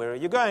 Michael, where are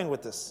you going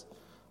with this?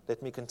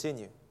 Let me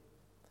continue.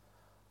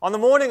 On the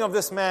morning of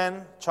this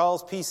man,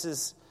 Charles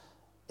Peace's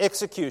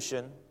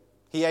execution,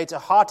 he ate a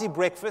hearty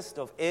breakfast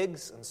of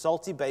eggs and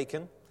salty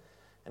bacon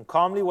and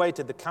calmly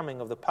waited the coming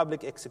of the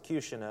public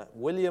executioner,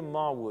 William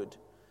Marwood,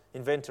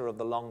 inventor of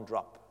the long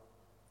drop.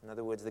 In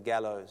other words, the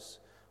gallows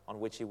on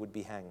which he would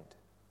be hanged.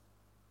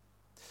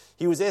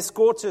 He was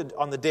escorted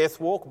on the death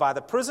walk by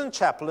the prison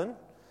chaplain,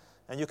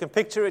 and you can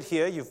picture it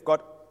here. You've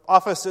got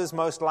officers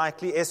most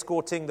likely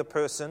escorting the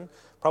person,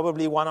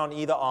 probably one on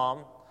either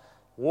arm,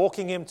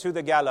 walking him to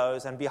the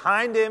gallows, and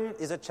behind him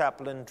is a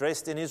chaplain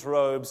dressed in his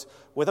robes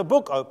with a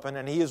book open,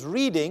 and he is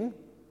reading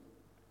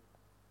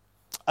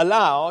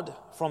aloud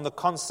from the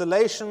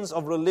Consolations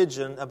of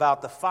Religion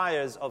about the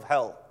fires of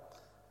hell.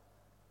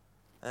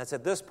 And it's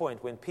at this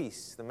point when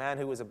Peace, the man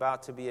who was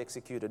about to be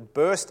executed,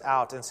 burst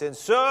out and said,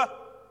 "Sir,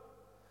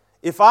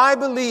 if I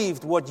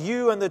believed what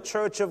you and the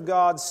Church of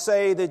God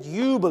say that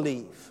you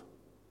believe,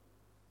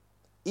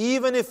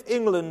 even if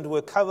England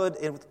were covered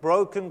with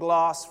broken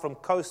glass from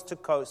coast to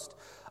coast,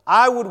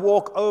 I would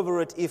walk over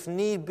it if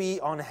need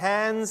be on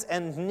hands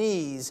and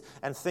knees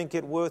and think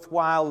it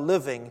worthwhile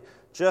living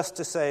just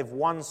to save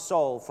one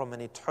soul from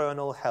an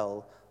eternal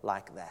hell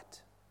like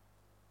that."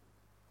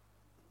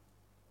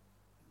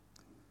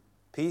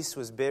 Peace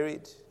was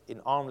buried in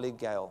Armley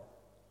Gaol.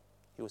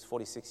 He was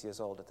 46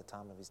 years old at the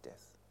time of his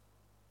death.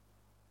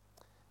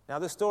 Now,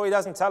 the story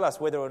doesn't tell us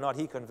whether or not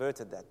he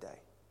converted that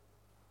day.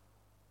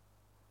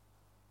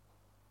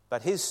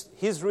 But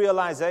his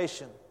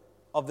realization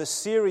of the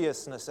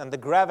seriousness and the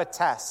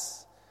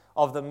gravitas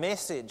of the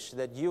message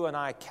that you and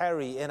I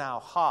carry in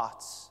our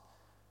hearts,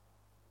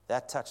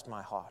 that touched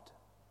my heart.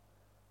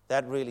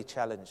 That really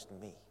challenged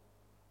me.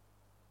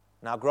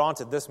 Now,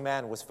 granted, this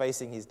man was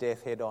facing his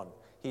death head on.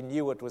 He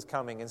knew it was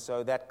coming, and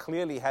so that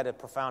clearly had a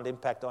profound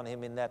impact on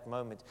him in that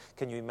moment.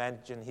 Can you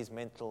imagine his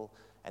mental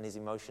and his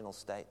emotional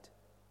state?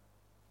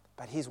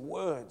 But his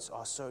words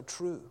are so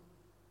true.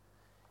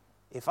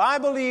 If I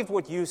believed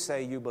what you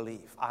say you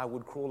believe, I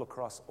would crawl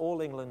across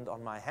all England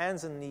on my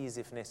hands and knees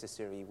if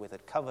necessary, with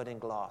it covered in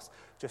glass,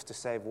 just to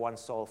save one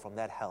soul from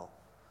that hell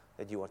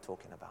that you are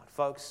talking about.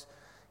 Folks,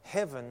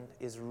 heaven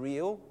is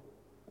real.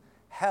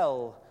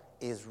 Hell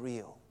is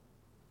real.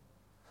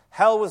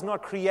 Hell was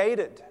not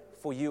created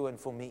for you and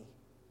for me.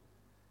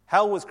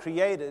 Hell was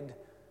created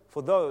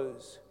for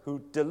those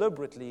who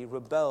deliberately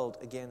rebelled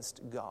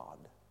against God.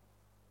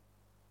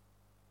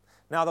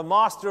 Now, the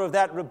master of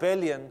that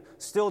rebellion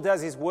still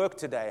does his work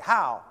today.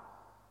 How?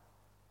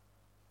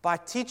 By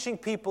teaching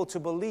people to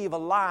believe a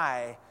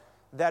lie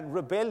that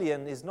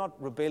rebellion is not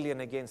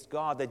rebellion against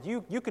God, that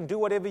you can do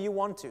whatever you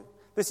want to.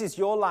 This is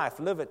your life.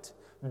 Live it.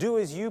 Do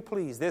as you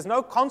please. There's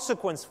no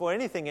consequence for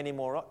anything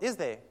anymore, is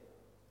there?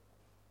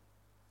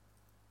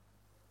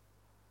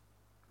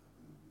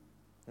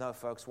 No,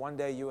 folks, one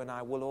day you and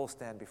I will all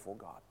stand before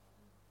God,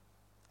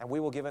 and we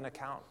will give an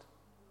account.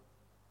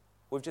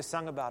 We've just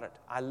sung about it.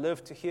 I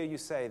live to hear you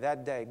say,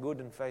 that day, good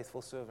and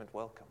faithful servant,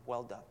 welcome,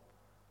 well done.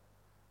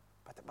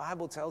 But the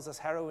Bible tells us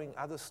harrowing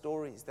other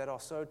stories that are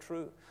so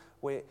true,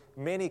 where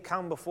many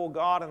come before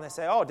God and they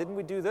say, oh, didn't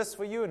we do this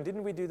for you, and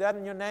didn't we do that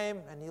in your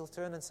name? And He'll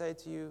turn and say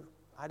to you,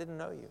 I didn't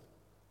know you.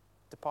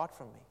 Depart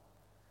from me.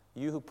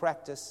 You who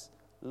practice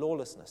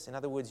lawlessness. In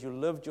other words, you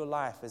lived your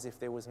life as if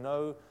there was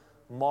no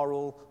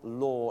moral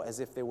law, as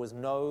if there was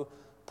no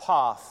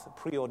path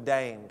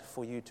preordained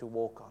for you to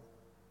walk on.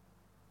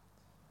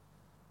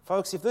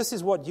 Folks, if this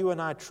is what you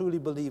and I truly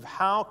believe,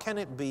 how can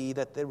it be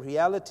that the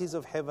realities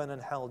of heaven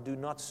and hell do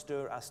not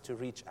stir us to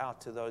reach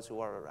out to those who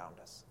are around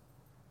us?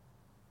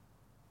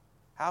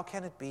 How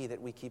can it be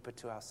that we keep it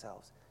to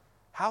ourselves?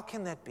 How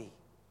can that be?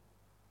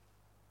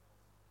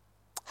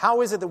 How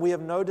is it that we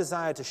have no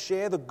desire to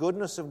share the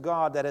goodness of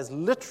God that has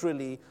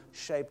literally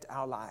shaped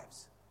our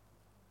lives?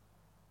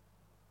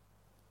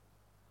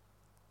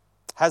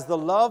 Has the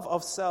love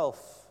of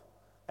self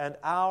and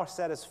our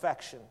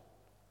satisfaction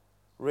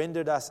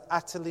rendered us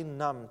utterly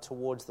numb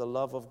towards the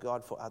love of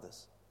God for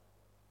others?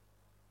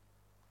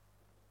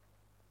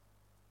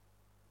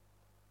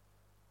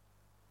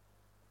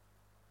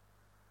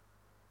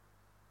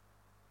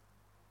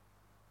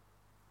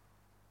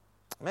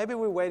 Maybe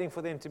we're waiting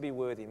for them to be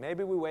worthy.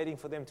 Maybe we're waiting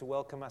for them to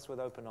welcome us with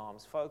open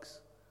arms.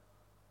 Folks,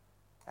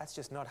 that's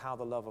just not how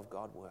the love of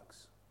God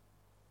works.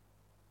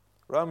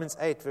 Romans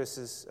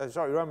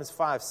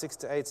 5, 6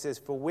 to 8 says,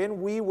 for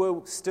when we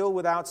were still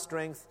without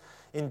strength,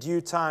 in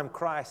due time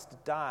Christ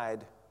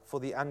died for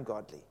the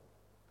ungodly.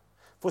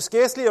 For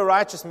scarcely for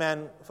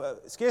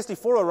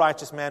a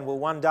righteous man will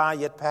one die,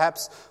 yet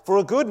perhaps for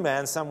a good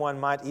man someone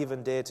might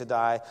even dare to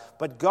die.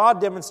 But God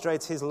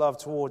demonstrates His love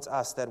towards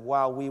us, that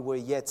while we were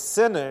yet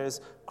sinners,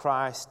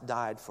 Christ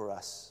died for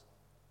us.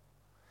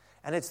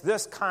 And it's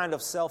this kind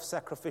of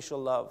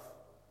self-sacrificial love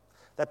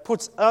that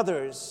puts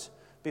others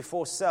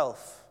before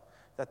self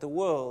that the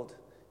world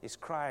is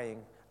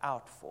crying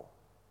out for.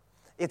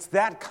 It's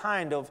that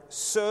kind of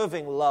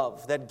serving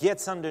love that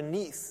gets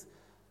underneath,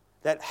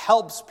 that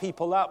helps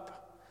people up,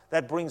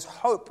 that brings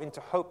hope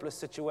into hopeless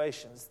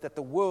situations that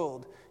the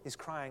world is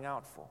crying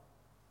out for.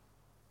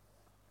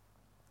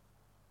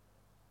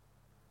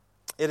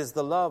 It is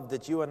the love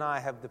that you and I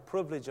have the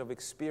privilege of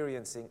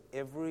experiencing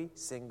every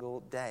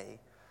single day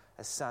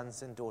as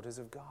sons and daughters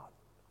of God.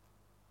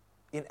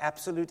 In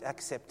absolute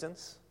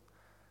acceptance,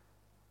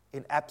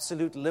 in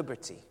absolute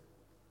liberty,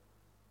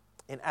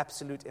 in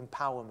absolute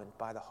empowerment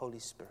by the Holy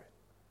Spirit.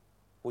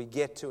 We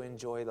get to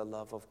enjoy the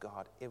love of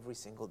God every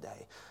single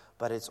day.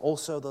 But it's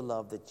also the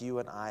love that you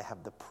and I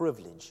have the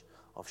privilege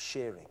of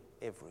sharing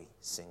every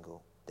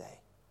single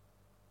day.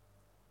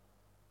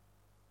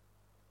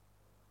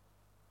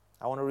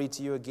 I want to read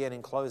to you again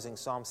in closing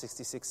Psalm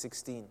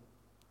 66:16.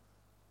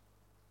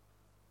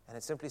 And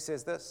it simply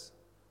says this: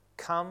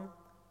 come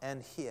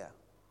and hear,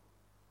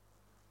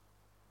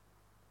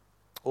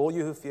 all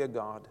you who fear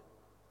God,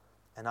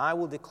 and I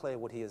will declare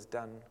what He has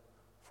done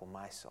for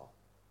my soul.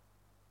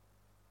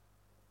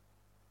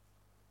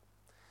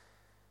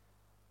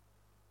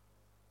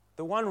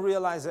 The one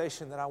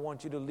realization that I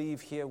want you to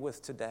leave here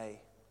with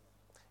today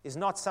is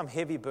not some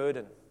heavy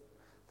burden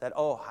that,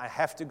 oh, I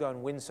have to go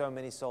and win so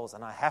many souls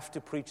and I have to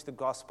preach the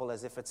gospel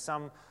as if it's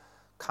some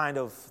kind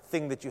of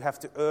thing that you have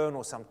to earn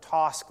or some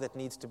task that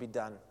needs to be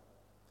done.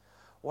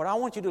 What I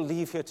want you to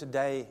leave here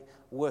today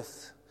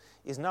with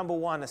is, number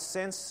one, a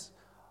sense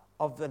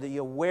of the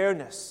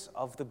awareness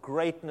of the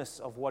greatness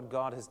of what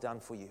God has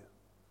done for you.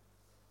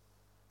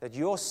 That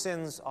your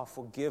sins are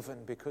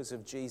forgiven because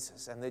of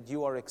Jesus and that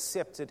you are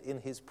accepted in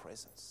His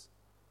presence.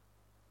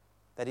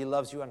 That He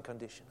loves you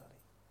unconditionally.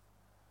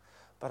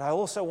 But I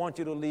also want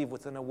you to leave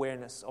with an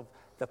awareness of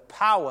the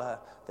power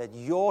that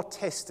your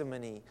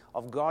testimony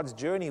of God's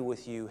journey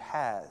with you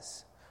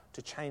has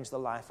to change the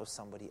life of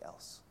somebody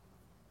else.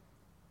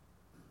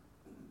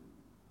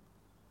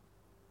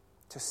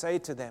 To say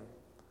to them,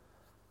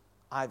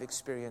 I've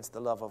experienced the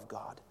love of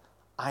God.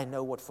 I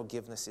know what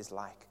forgiveness is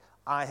like.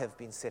 I have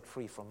been set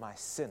free from my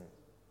sin.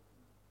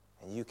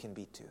 And you can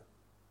be too.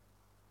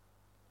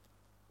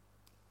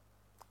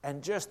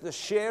 And just the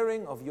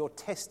sharing of your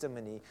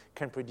testimony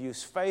can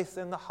produce faith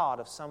in the heart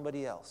of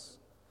somebody else.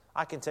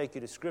 I can take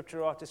you to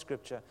scripture after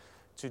scripture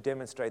to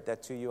demonstrate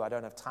that to you. I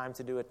don't have time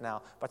to do it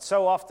now. But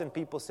so often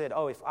people said,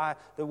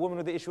 the woman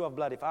with the issue of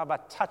blood, if I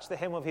but touch the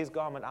hem of his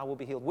garment, I will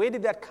be healed. Where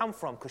did that come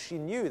from? Because she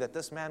knew that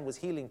this man was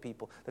healing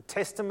people. The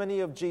testimony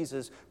of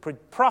Jesus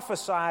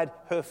prophesied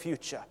her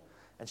future.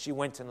 And she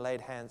went and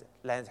laid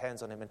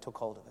hands on him and took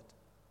hold of it.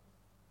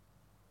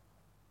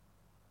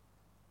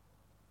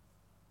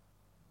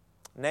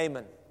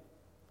 Naaman,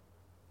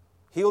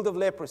 healed of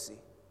leprosy,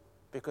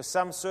 because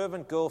some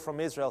servant girl from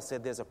Israel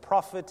said, there's a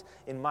prophet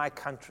in my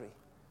country,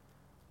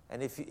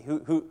 and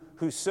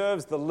who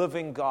serves the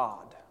living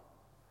God.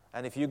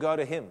 And if you go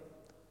to him,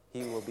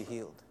 he will be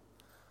healed.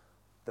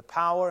 The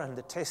power and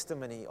the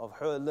testimony of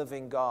her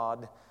living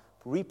God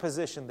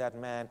repositioned that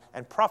man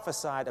and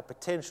prophesied a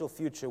potential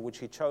future which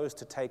he chose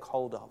to take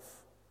hold of.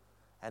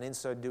 And in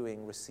so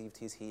doing, received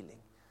his healing.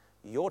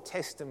 Your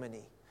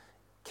testimony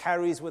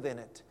carries within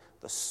it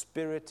the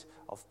spirit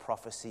of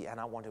prophecy. And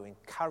I want to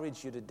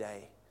encourage you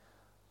today,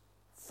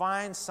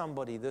 find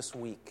somebody this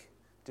week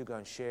to go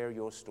and share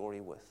your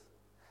story with.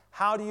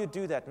 How do you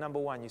do that? Number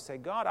one, you say,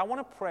 God, I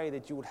want to pray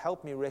that you would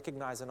help me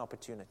recognize an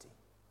opportunity.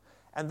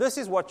 And this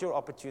is what your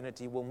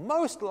opportunity will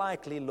most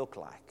likely look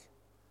like.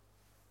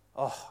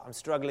 Oh, I'm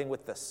struggling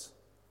with this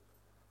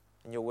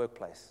in your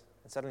workplace.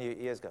 And suddenly your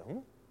ears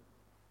go,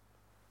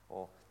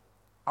 Or,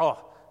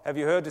 oh, have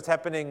you heard it's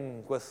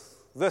happening with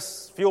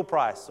this fuel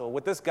price or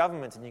with this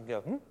government? And you can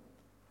go,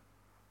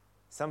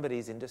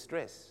 Somebody's in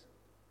distress.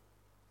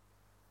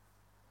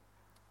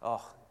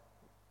 Oh,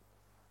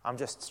 I'm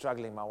just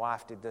struggling. My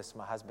wife did this.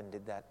 My husband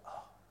did that.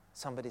 Oh,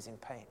 somebody's in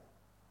pain.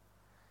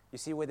 You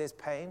see where there's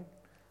pain,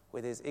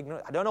 where there's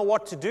ignorance. I don't know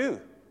what to do.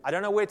 I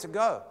don't know where to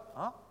go.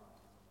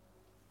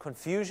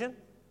 Confusion.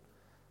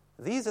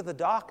 These are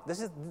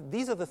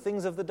the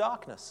things of the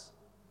darkness.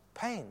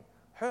 Pain,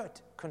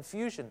 hurt,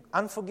 confusion,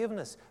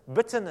 unforgiveness,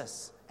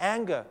 bitterness,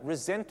 anger,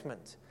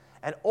 resentment.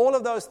 And all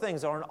of those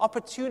things are an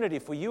opportunity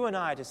for you and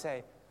I to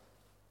say,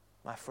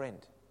 my friend,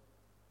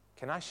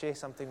 can I share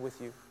something with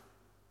you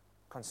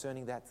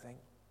concerning that thing?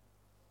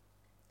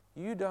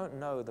 You don't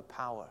know the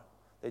power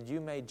that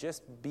you may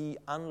just be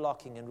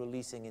unlocking and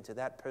releasing into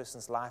that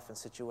person's life and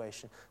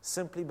situation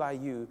simply by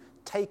you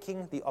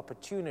taking the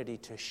opportunity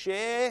to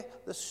share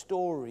the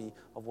story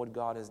of what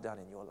God has done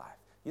in your life.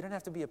 You don't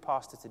have to be a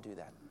pastor to do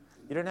that.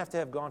 You don't have to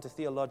have gone to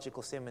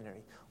theological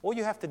seminary. All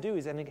you have to do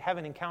is have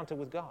an encounter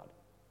with God.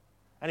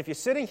 And if you're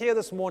sitting here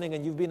this morning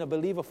and you've been a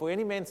believer for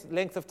any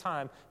length of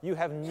time, you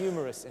have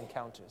numerous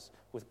encounters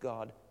with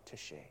God to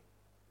share.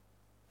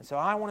 And so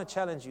I want to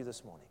challenge you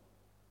this morning.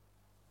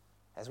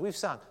 As we've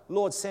sung,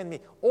 Lord, send me.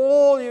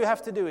 All you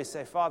have to do is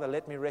say, Father,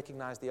 let me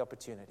recognize the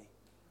opportunity,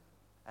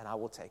 and I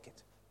will take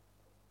it.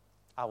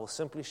 I will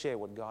simply share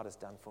what God has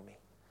done for me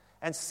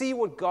and see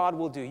what God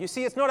will do. You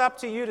see, it's not up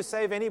to you to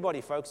save anybody,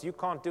 folks. You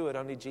can't do it.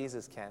 Only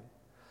Jesus can.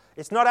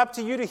 It's not up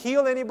to you to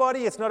heal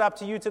anybody. It's not up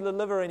to you to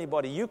deliver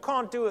anybody. You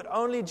can't do it.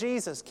 Only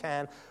Jesus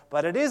can.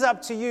 But it is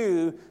up to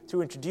you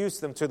to introduce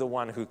them to the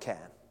one who can.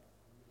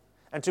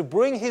 And to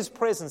bring his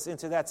presence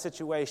into that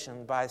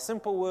situation by a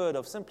simple word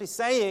of simply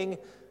saying,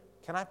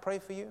 can I pray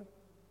for you?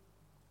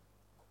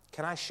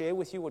 Can I share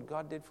with you what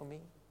God did for me?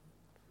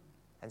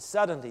 And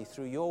suddenly,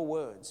 through your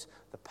words,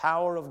 the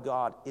power of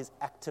God is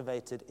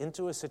activated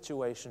into a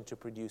situation to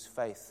produce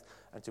faith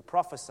and to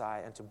prophesy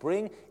and to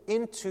bring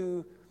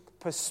into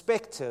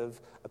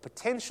perspective a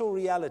potential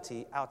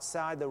reality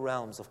outside the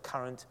realms of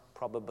current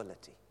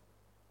probability.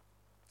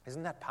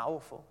 Isn't that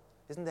powerful?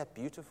 Isn't that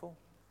beautiful?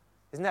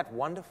 Isn't that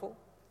wonderful?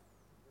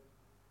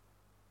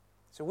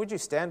 So would you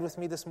stand with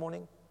me this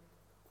morning?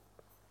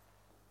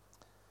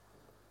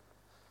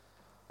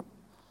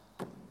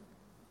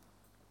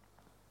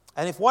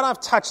 And if what I've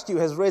touched you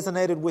has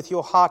resonated with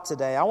your heart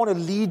today, I want to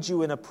lead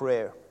you in a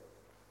prayer.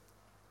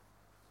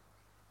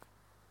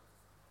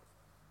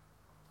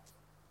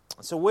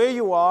 So where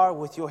you are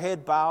with your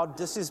head bowed,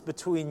 this is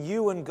between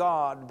you and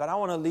God, but I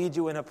want to lead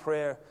you in a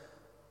prayer.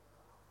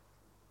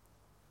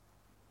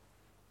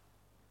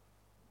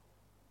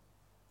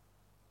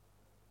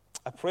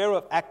 A prayer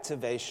of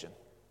activation.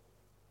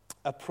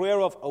 A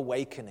prayer of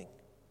awakening.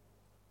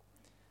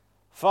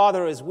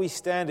 Father, as we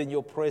stand in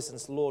your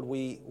presence, Lord,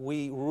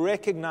 we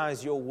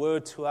recognize your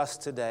word to us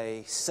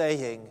today,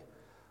 saying,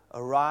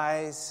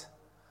 arise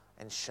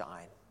and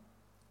shine.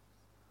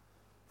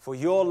 For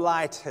your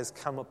light has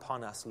come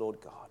upon us, Lord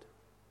God.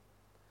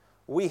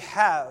 We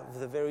have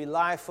the very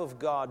life of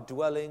God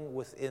dwelling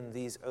within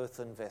these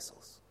earthen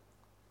vessels.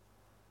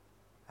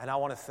 And I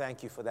want to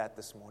thank you for that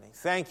this morning.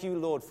 Thank you,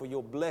 Lord, for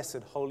your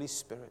blessed Holy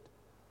Spirit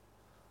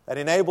that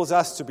enables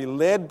us to be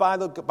led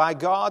by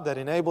God, that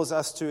enables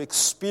us to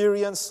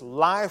experience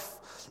life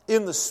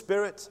in the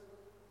Spirit,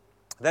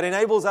 that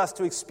enables us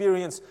to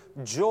experience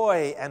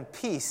joy and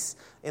peace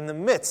in the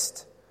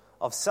midst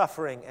of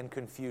suffering and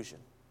confusion.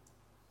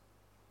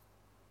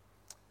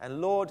 And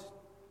Lord,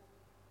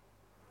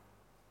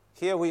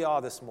 here we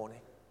are this morning.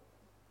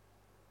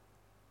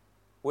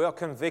 We are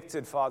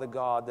convicted, Father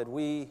God, that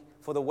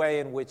for the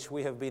way in which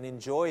we have been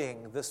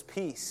enjoying this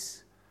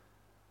peace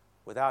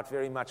without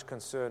very much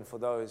concern for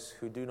those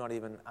who do not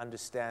even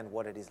understand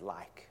what it is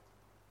like.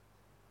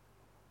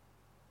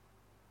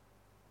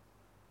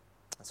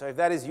 And so if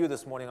that is you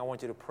this morning, I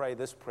want you to pray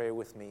this prayer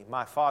with me.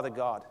 My Father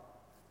God,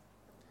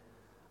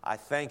 I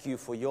thank you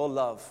for your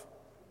love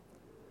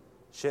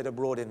shed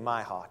abroad in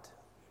my heart.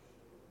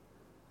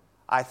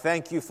 I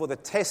thank you for the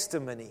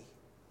testimony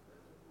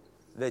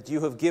that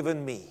you have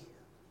given me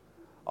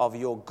of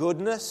your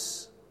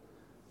goodness,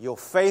 your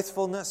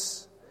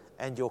faithfulness,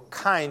 and your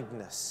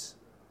kindness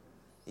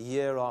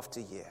year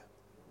after year.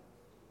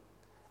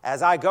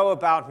 As I go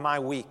about my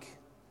week,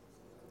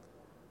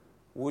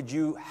 would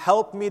you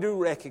help me to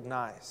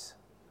recognize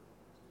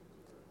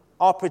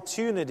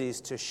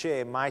opportunities to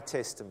share my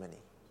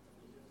testimony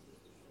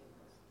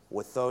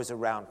with those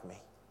around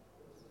me?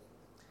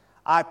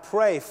 I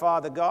pray,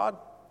 Father God,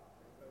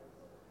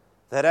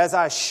 that as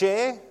I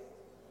share,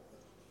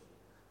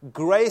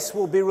 grace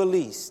will be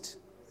released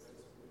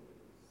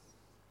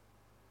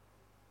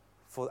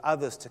for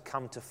others to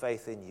come to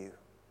faith in you.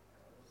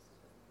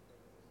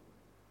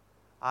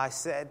 I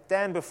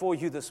stand before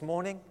you this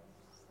morning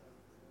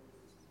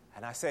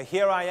and I say,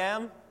 here I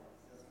am,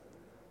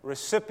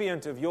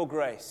 recipient of your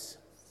grace.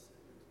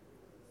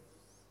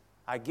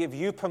 I give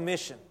you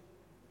permission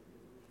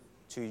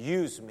to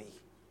use me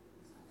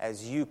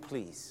as you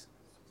please.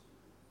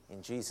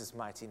 In Jesus'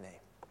 mighty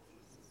name.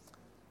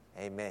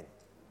 Amen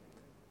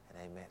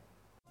and amen.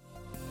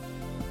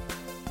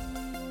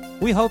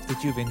 We hope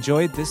that you've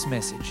enjoyed this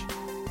message.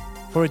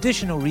 For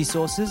additional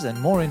resources and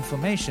more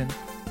information,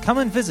 come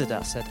and visit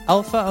us at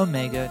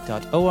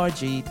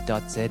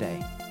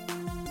alphaomega.org.za.